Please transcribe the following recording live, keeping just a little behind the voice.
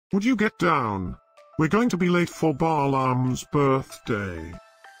Would you get down? We're going to be late for Balam's birthday.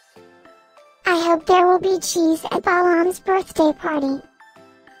 I hope there will be cheese at Balam's birthday party.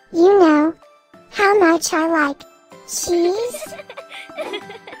 You know how much I like cheese.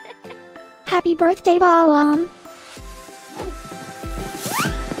 Happy birthday, Balam!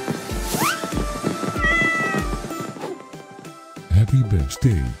 Happy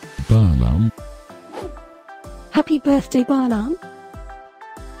birthday, Balam. Happy birthday, Balam!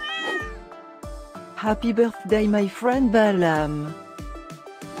 Happy birthday, my friend Balam.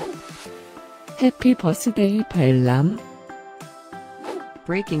 Happy birthday, Balam!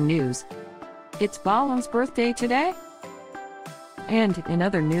 Breaking news. It's Balam's birthday today? And in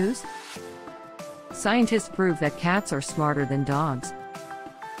other news, scientists prove that cats are smarter than dogs.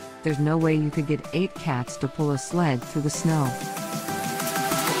 There's no way you could get 8 cats to pull a sled through the snow.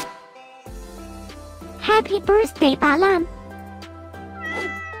 Happy birthday, Balam!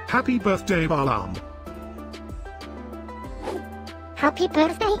 Happy birthday, Balam. Happy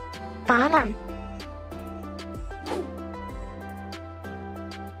birthday, Balam!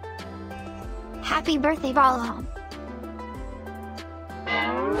 Happy birthday, Balam!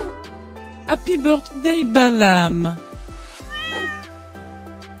 Happy birthday, Balam!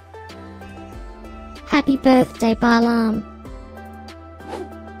 Happy birthday, Balam!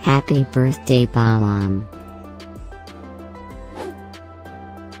 Happy birthday, Balam!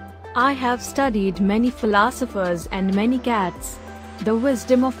 I have studied many philosophers and many cats. The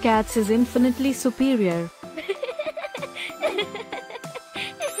wisdom of cats is infinitely superior.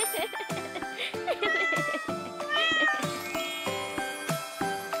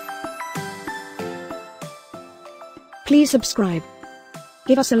 Please subscribe,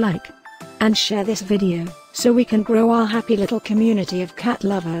 give us a like, and share this video, so we can grow our happy little community of cat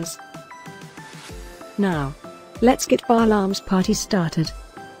lovers. Now, let's get Balam's party started.